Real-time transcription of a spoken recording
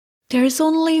There is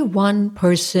only one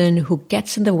person who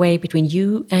gets in the way between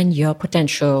you and your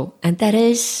potential, and that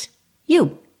is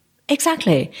you.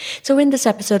 Exactly. So in this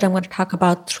episode, I'm going to talk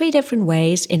about 3 different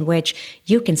ways in which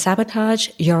you can sabotage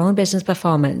your own business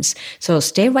performance. So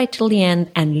stay right till the end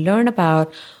and learn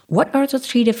about what are the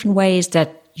 3 different ways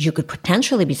that you could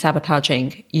potentially be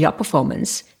sabotaging your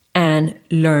performance, and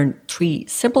learn 3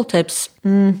 simple tips.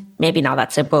 Maybe not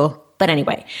that simple, but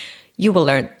anyway, you will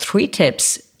learn 3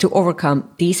 tips to overcome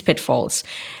these pitfalls.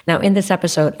 Now, in this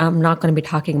episode, I'm not going to be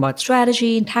talking about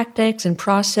strategy and tactics and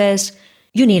process.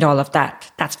 You need all of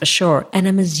that, that's for sure. And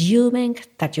I'm assuming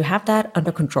that you have that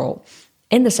under control.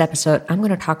 In this episode, I'm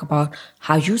going to talk about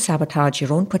how you sabotage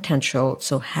your own potential.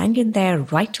 So hang in there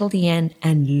right till the end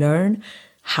and learn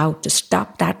how to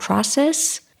stop that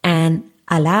process and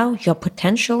allow your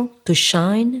potential to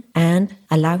shine and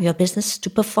allow your business to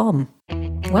perform.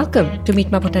 Welcome to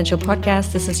Meet My Potential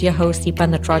podcast. This is your host,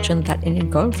 Deepa Natarajan, that Indian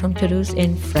girl from Toulouse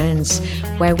in France,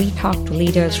 where we talk to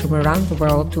leaders from around the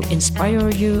world to inspire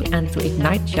you and to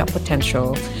ignite your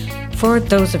potential. For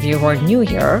those of you who are new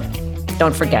here,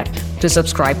 don't forget to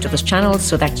subscribe to this channel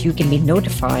so that you can be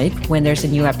notified when there's a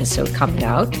new episode coming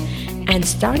out. And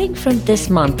starting from this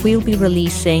month, we'll be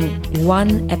releasing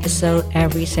 1 episode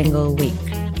every single week.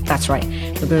 That's right.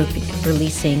 We'll be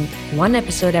releasing 1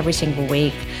 episode every single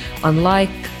week. Unlike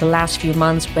the last few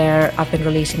months where I've been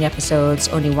releasing episodes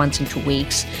only once in 2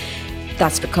 weeks.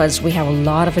 That's because we have a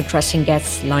lot of interesting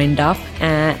guests lined up,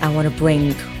 and I want to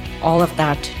bring all of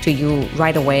that to you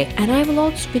right away. And I will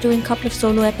also be doing a couple of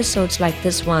solo episodes like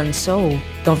this one. So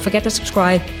don't forget to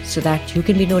subscribe so that you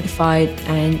can be notified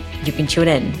and you can tune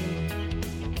in.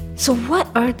 So what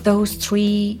are those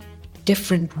 3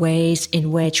 different ways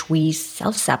in which we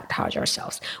self-sabotage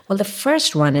ourselves? Well, the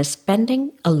first one is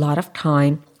spending a lot of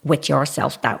time with your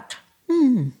self-doubt.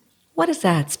 What is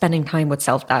that, spending time with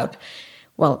self-doubt?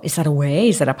 Well, is that a way?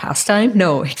 Is that a pastime?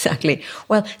 No, exactly.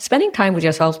 Well, spending time with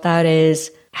your self-doubt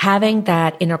is having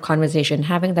that inner conversation,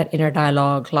 having that inner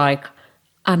dialogue like,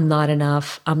 I'm not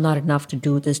enough to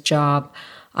do this job,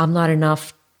 I'm not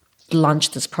enough to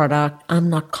launch this product, I'm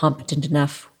not competent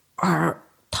enough. Or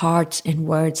thoughts and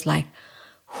words like,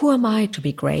 who am I to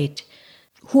be great?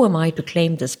 Who am I to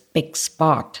claim this big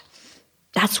spot?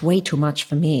 That's way too much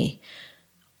for me.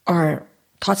 Or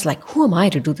thoughts like, who am I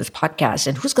to do this podcast?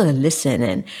 And who's going to listen?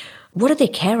 And what do they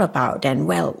care about? And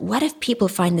well, what if people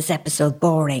find this episode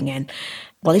boring? And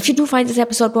well, if you do find this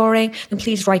episode boring, then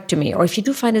please write to me. Or if you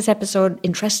do find this episode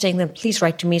interesting, then please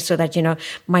write to me so that,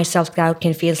 my self-doubt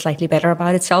can feel slightly better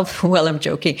about itself. Well, I'm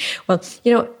joking. Well,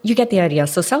 you get the idea.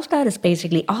 So self-doubt is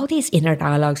basically all these inner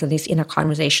dialogues and these inner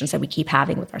conversations that we keep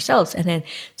having with ourselves. And then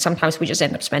sometimes we just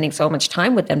end up spending so much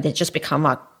time with them, they just become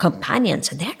our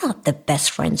companions, and they're not the best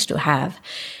friends to have.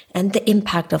 And the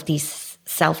impact of these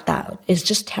self-doubt is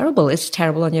just terrible. It's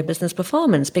terrible on your business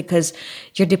performance because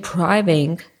you're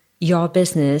depriving your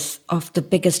business of the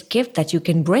biggest gift that you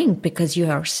can bring, because you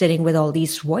are sitting with all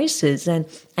these voices and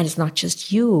it's not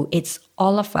just you, it's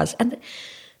all of us. And the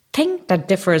thing that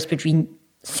differs between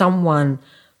someone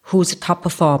who's a top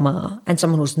performer and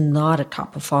someone who's not a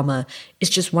top performer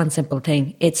is just one simple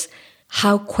thing. It's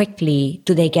how quickly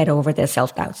do they get over their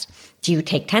self-doubts? Do you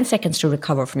take 10 seconds to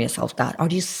recover from your self-doubt? Or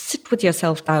do you sit with your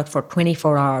self-doubt for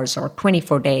 24 hours or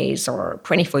 24 days or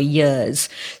 24 years?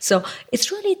 So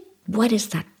it's really, what is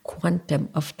that quantum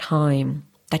of time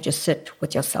that you sit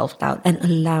with your self-doubt and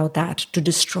allow that to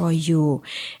destroy you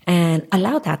and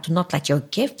allow that to not let your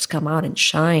gifts come out and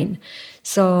shine?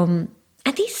 So,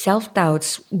 and these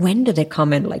self-doubts, when do they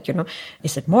come in?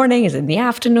 Is it morning? Is it in the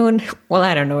afternoon? Well,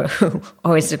 I don't know.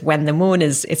 Or is it when the moon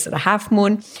is a half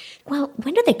moon? Well,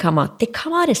 when do they come out? They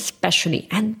come out especially,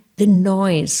 and the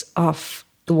noise of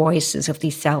the voices of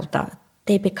these self-doubt,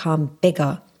 they become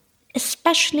bigger,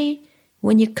 especially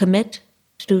when you commit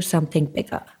to do something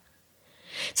bigger.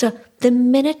 So the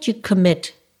minute you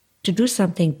commit to do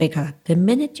something bigger, the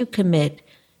minute you commit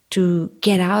to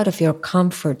get out of your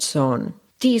comfort zone,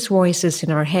 these voices in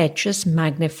our head just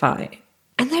magnify.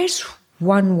 And there's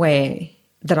one way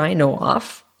that I know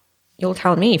of. You'll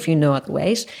tell me if you know other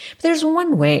ways. But there's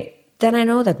one way that I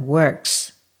know that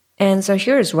works. And so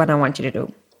here's what I want you to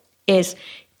do, is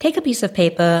take a piece of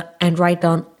paper and write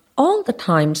down all the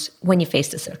times when you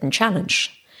faced a certain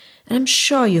challenge. And I'm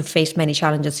sure you've faced many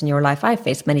challenges in your life. I've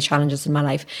faced many challenges in my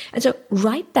life. And so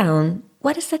write down,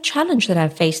 what is the challenge that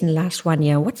I've faced in the last 1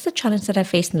 year? What's the challenge that I've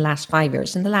faced in the last 5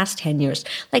 years, in the last 10 years?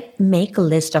 Make a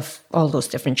list of all those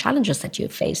different challenges that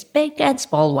you've faced, big and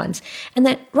small ones. And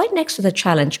then right next to the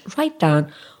challenge, write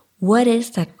down, what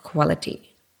is that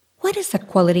quality? What is that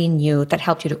quality in you that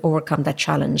helped you to overcome that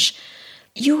challenge?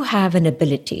 You have an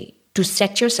ability to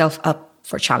set yourself up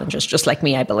for challenges, just like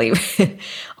me, I believe.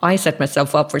 I set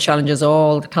myself up for challenges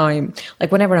all the time.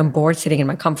 Like whenever I'm bored sitting in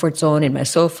my comfort zone, in my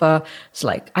sofa, it's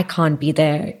like I can't be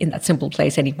there in that simple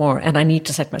place anymore. And I need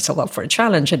to set myself up for a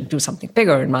challenge and do something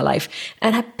bigger in my life.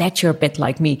 And I bet you're a bit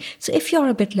like me. So if you're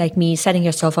a bit like me, setting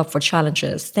yourself up for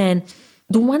challenges, then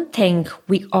the one thing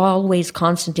we always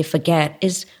constantly forget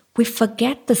is we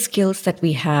forget the skills that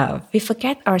we have. We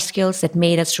forget our skills that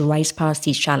made us to rise past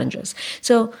these challenges.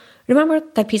 So remember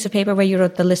that piece of paper where you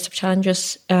wrote the list of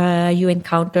challenges you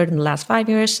encountered in the last 5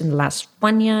 years, in the last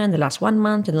 1 year, in the last 1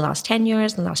 month, in the last 10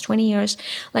 years, in the last 20 years?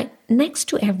 Like next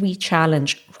to every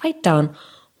challenge, write down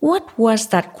what was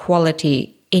that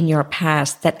quality in your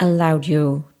past that allowed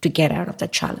you to get out of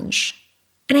that challenge.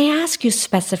 And I ask you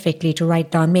specifically to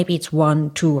write down, maybe it's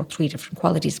 1, 2, or 3 different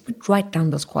qualities, but write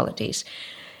down those qualities.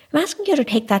 I'm asking you to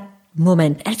take that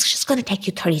moment, and it's just going to take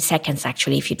you 30 seconds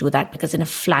actually if you do that, because in a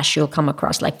flash you'll come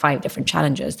across like 5 different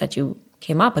challenges that you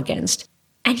came up against.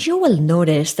 And you will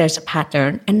notice there's a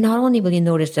pattern. And not only will you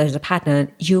notice there's a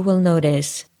pattern, you will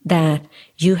notice that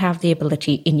you have the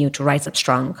ability in you to rise up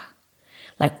strong.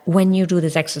 Like when you do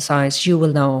this exercise, you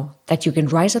will know that you can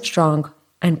rise up strong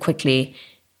and quickly.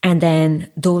 And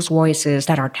then those voices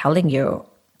that are telling you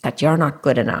that you're not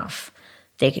good enough,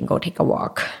 they can go take a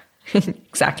walk.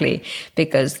 Exactly.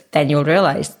 Because then you'll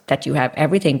realize that you have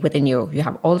everything within you. You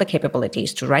have all the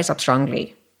capabilities to rise up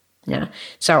strongly. Yeah.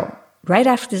 So right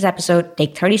after this episode,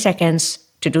 take 30 seconds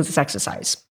to do this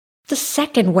exercise. The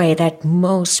second way that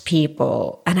most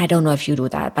people, and I don't know if you do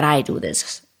that, but I do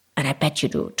this, and I bet you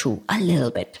do too, a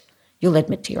little bit. You'll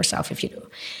admit to yourself if you do.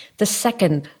 The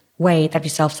second way that we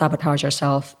self-sabotage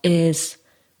ourselves is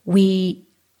we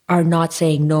are not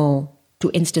saying no to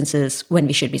instances when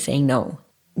we should be saying no.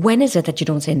 When is it that you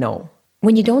don't say no?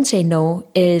 When you don't say no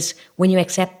is when you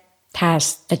accept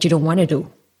tasks that you don't want to do.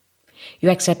 You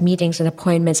accept meetings and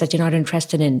appointments that you're not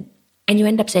interested in. And you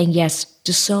end up saying yes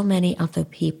to so many other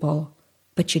people,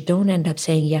 but you don't end up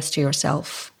saying yes to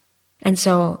yourself. And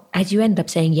so as you end up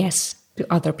saying yes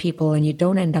to other people and you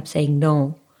don't end up saying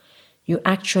no, you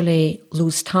actually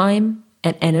lose time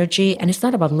and energy. And it's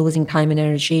not about losing time and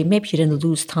energy. Maybe you didn't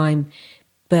lose time,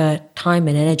 but time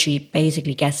and energy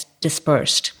basically gets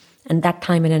dispersed. And that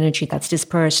time and energy that's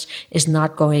dispersed is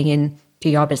not going into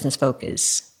your business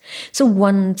focus. So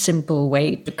one simple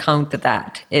way to counter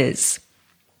that is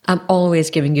I'm always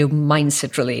giving you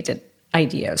mindset-related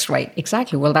ideas, right?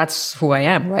 Exactly. Well, that's who I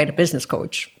am, right? A business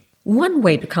coach. One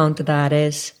way to counter that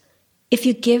is if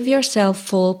you give yourself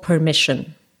full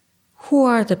permission, who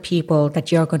are the people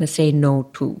that you're going to say no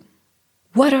to?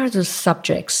 What are the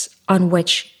subjects on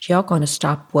which you're going to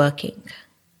stop working?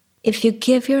 If you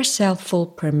give yourself full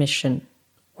permission,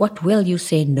 what will you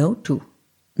say no to?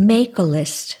 Make a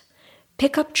list.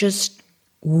 Pick up just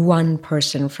one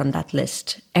person from that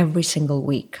list every single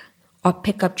week, or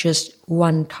pick up just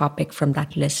one topic from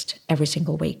that list every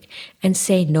single week and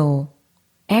say no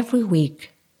every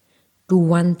week to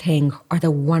one thing or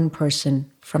the one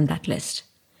person from that list.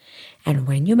 And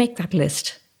when you make that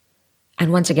list,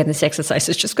 and once again, this exercise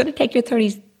is just going to take you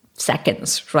 30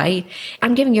 seconds, right?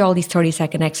 I'm giving you all these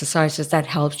 30-second exercises that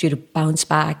helps you to bounce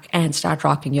back and start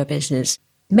rocking your business.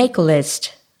 Make a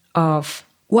list of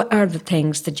what are the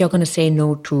things that you're going to say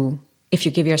no to if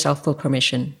you give yourself full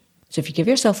permission. So if you give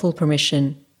yourself full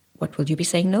permission, what will you be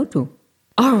saying no to?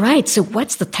 All right, so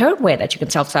what's the third way that you can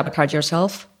self-sabotage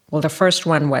yourself? Well, the first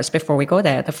one was, before we go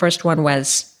there, the first one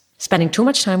was spending too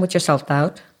much time with your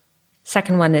self-doubt.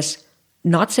 Second one is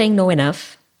not saying no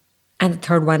enough. And the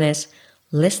third one is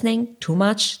listening too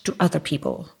much to other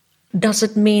people. Does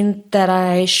it mean that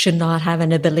I should not have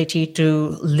an ability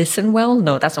to listen well?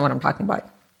 No, that's not what I'm talking about.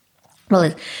 Well,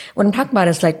 what I'm talking about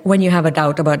is like when you have a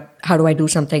doubt about how do I do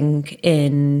something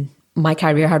in my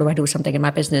career, how do I do something in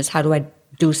my business, how do I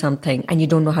do something, and you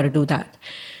don't know how to do that.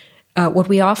 What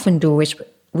we often do is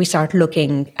we start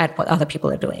looking at what other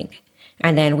people are doing,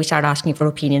 and then we start asking for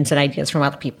opinions and ideas from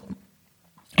other people.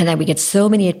 And then we get so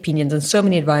many opinions and so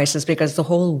many advices because the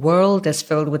whole world is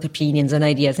filled with opinions and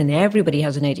ideas, and everybody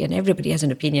has an idea and everybody has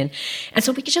an opinion. And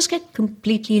so we can just get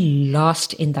completely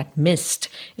lost in that mist.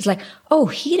 It's like, oh,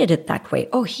 he did it that way.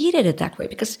 Oh, he did it that way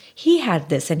because he had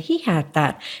this and he had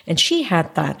that and she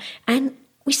had that. And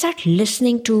we start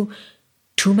listening to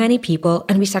too many people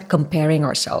and we start comparing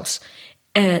ourselves.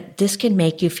 And this can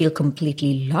make you feel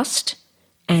completely lost,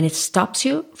 and it stops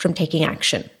you from taking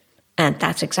action. And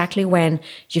that's exactly when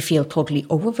you feel totally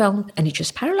overwhelmed and you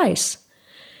just paralyze.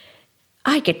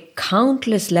 I get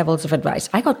countless levels of advice.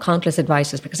 I got countless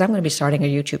advices because I'm going to be starting a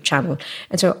YouTube channel.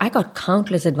 And so I got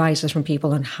countless advices from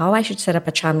people on how I should set up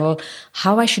a channel,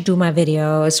 how I should do my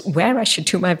videos, where I should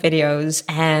do my videos,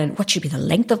 and what should be the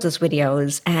length of those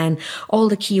videos, and all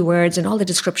the keywords and all the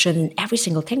description and every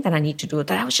single thing that I need to do,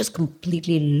 that I was just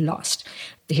completely lost.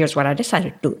 Here's what I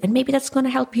decided to do. And maybe that's going to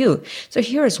help you. So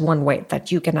here's one way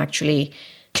that you can actually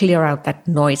clear out that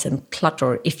noise and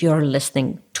clutter if you're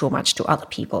listening too much to other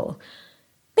people.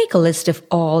 Make a list of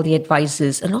all the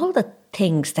advices and all the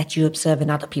things that you observe in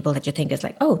other people that you think is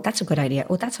like, oh, that's a good idea.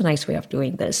 Oh, that's a nice way of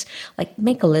doing this. Like,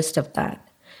 make a list of that.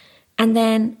 And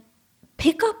then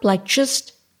pick up like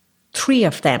just 3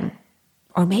 of them,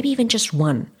 or maybe even just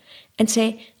one, and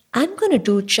say, I'm going to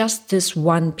do just this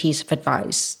one piece of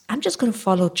advice. I'm just going to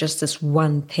follow just this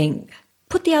one thing.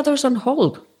 Put the others on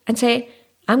hold and say,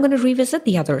 I'm going to revisit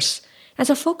the others. And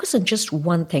so focus on just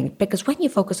one thing, because when you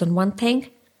focus on one thing,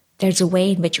 there's a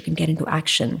way in which you can get into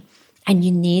action. And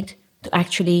you need to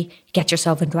actually get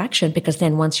yourself into action, because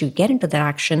then once you get into that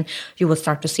action, you will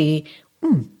start to see,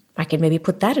 I can maybe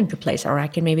put that into place, or I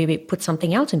can maybe put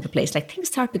something else into place. Like, things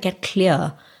start to get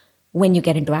clear when you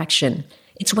get into action.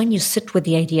 It's when you sit with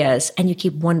the ideas and you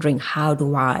keep wondering, how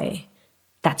do I?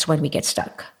 That's when we get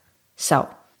stuck. So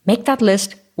make that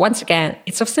list. Once again,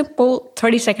 it's a simple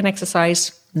 30-second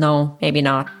exercise. No, maybe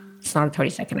not. It's not a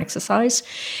 30-second exercise.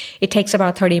 It takes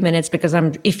about 30 minutes, because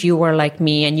if you were like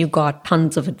me and you got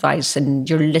tons of advice and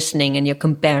you're listening and you're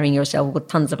comparing yourself with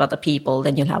tons of other people,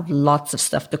 then you'll have lots of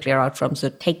stuff to clear out from. So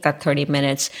take that 30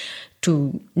 minutes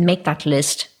to make that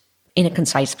list in a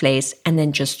concise place, and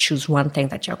then just choose one thing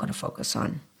that you're going to focus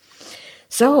on.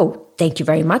 So thank you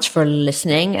very much for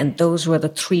listening. And those were the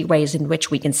 3 ways in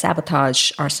which we can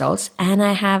sabotage ourselves. And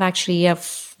I have actually a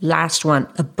last one,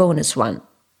 a bonus one.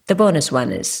 The bonus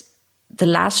one is the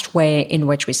last way in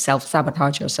which we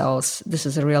self-sabotage ourselves. This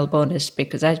is a real bonus,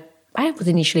 because I was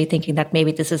initially thinking that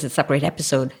maybe this is a separate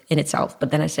episode in itself.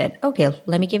 But then I said, okay,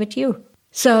 let me give it to you.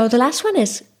 So the last one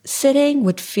is sitting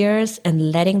with fears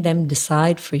and letting them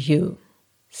decide for you.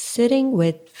 Sitting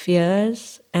with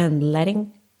fears and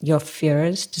letting your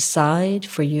fears decide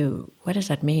for you. What does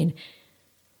that mean?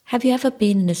 Have you ever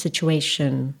been in a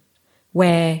situation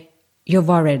where you're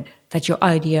worried that your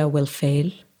idea will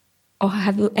fail? Or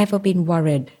have you ever been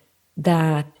worried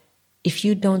that if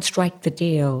you don't strike the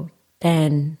deal,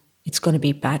 then it's going to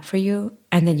be bad for you,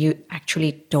 and then you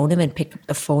actually don't even pick up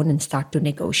the phone and start to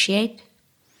negotiate?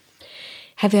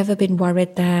 Have you ever been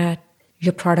worried that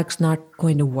your product's not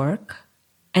going to work,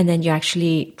 and then you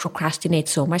actually procrastinate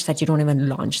so much that you don't even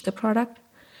launch the product?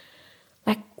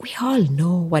 Like, we all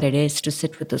know what it is to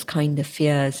sit with those kind of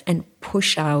fears and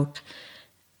push out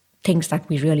things that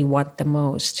we really want the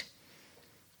most.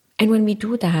 And when we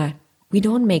do that, we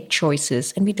don't make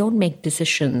choices and we don't make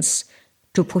decisions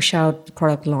to push out the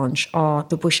product launch or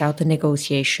to push out the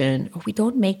negotiation, or we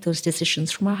don't make those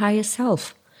decisions from our higher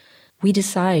self. We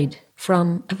decide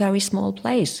from a very small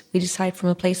place. We decide from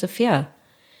a place of fear.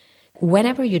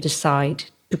 Whenever you decide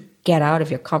to get out of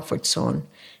your comfort zone,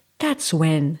 that's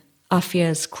when our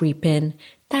fears creep in.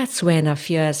 That's when our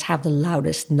fears have the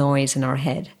loudest noise in our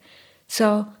head.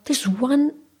 So there's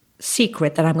one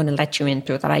secret that I'm going to let you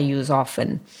into that I use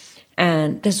often.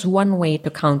 And there's one way to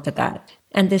counter that.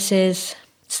 And it's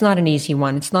not an easy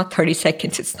one. It's not 30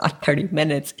 seconds. It's not 30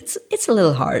 minutes. It's a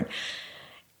little hard.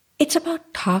 It's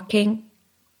about talking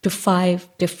to 5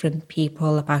 different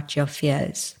people about your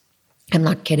fears. I'm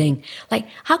not kidding. Like,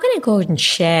 how can I go and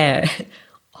share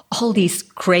all these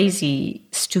crazy,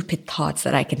 stupid thoughts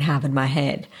that I can have in my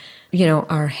head? You know,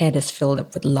 our head is filled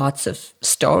up with lots of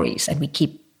stories, and we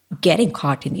keep getting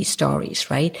caught in these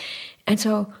stories, right? And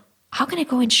so how can I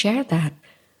go and share that?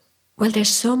 Well, there's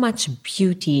so much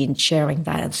beauty in sharing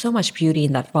that, and so much beauty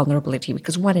in that vulnerability,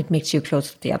 because one, it makes you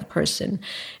close to the other person,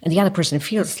 and the other person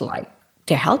feels like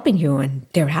they're helping you and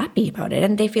they're happy about it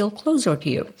and they feel closer to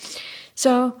you.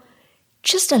 So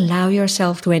just allow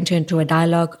yourself to enter into a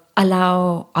dialogue,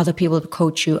 allow other people to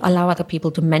coach you, allow other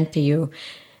people to mentor you,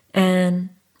 and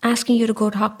asking you to go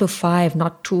talk to 5,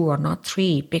 not 2 or not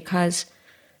 3, because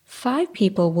 5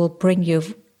 people will bring you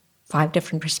 5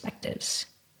 different perspectives.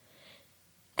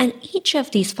 And each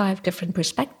of these 5 different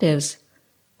perspectives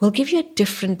will give you a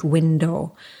different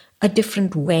window, a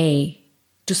different way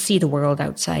to see the world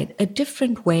outside, a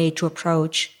different way to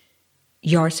approach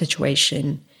your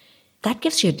situation. That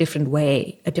gives you a different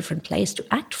way, a different place to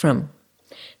act from.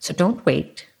 So don't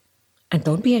wait and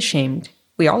don't be ashamed.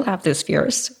 We all have those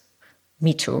fears.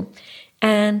 Me too.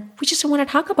 And we just don't want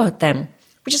to talk about them.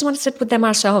 We just want to sit with them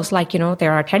ourselves, like,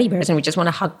 they're our teddy bears, and we just want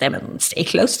to hug them and stay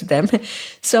close to them.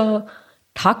 So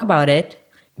talk about it,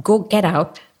 go get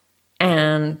out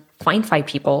and find 5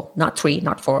 people, not 3,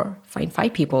 not 4, find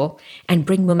 5 people and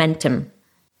bring momentum.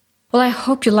 Well, I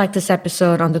hope you liked this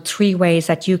episode on the 3 ways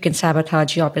that you can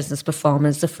sabotage your business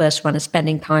performance. The first one is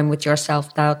spending time with your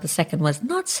self-doubt. The second was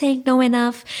not saying no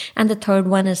enough. And the third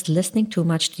one is listening too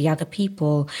much to the other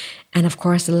people. And of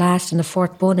course, the last and the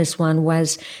fourth bonus one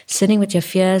was sitting with your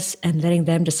fears and letting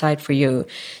them decide for you.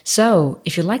 So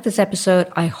if you like this episode,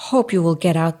 I hope you will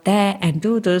get out there and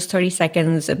do those 30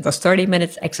 seconds and those 30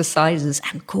 minutes exercises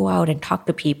and go out and talk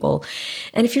to people.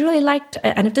 And if you really liked,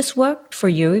 and if this worked for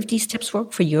you, if these tips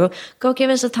work for you, go give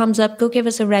us a thumbs up, go give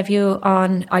us a review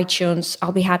on iTunes.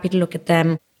 I'll be happy to look at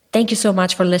them. Thank you so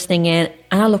much for listening in,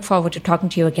 and I look forward to talking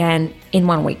to you again in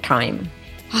 1 week time.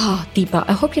 Oh, Deepa,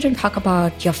 I hope you didn't talk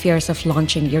about your fears of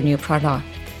launching your new product.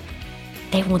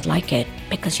 They won't like it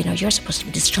because, you're supposed to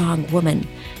be the strong woman.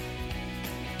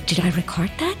 Did I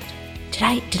record that?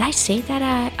 Did I say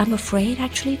that I'm afraid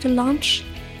actually to launch?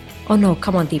 Oh no,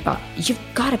 come on, Deepa. You've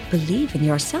got to believe in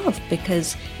yourself,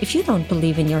 because if you don't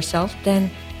believe in yourself, then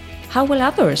how will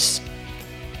others?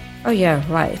 Oh yeah,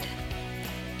 right.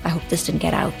 I hope this didn't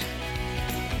get out.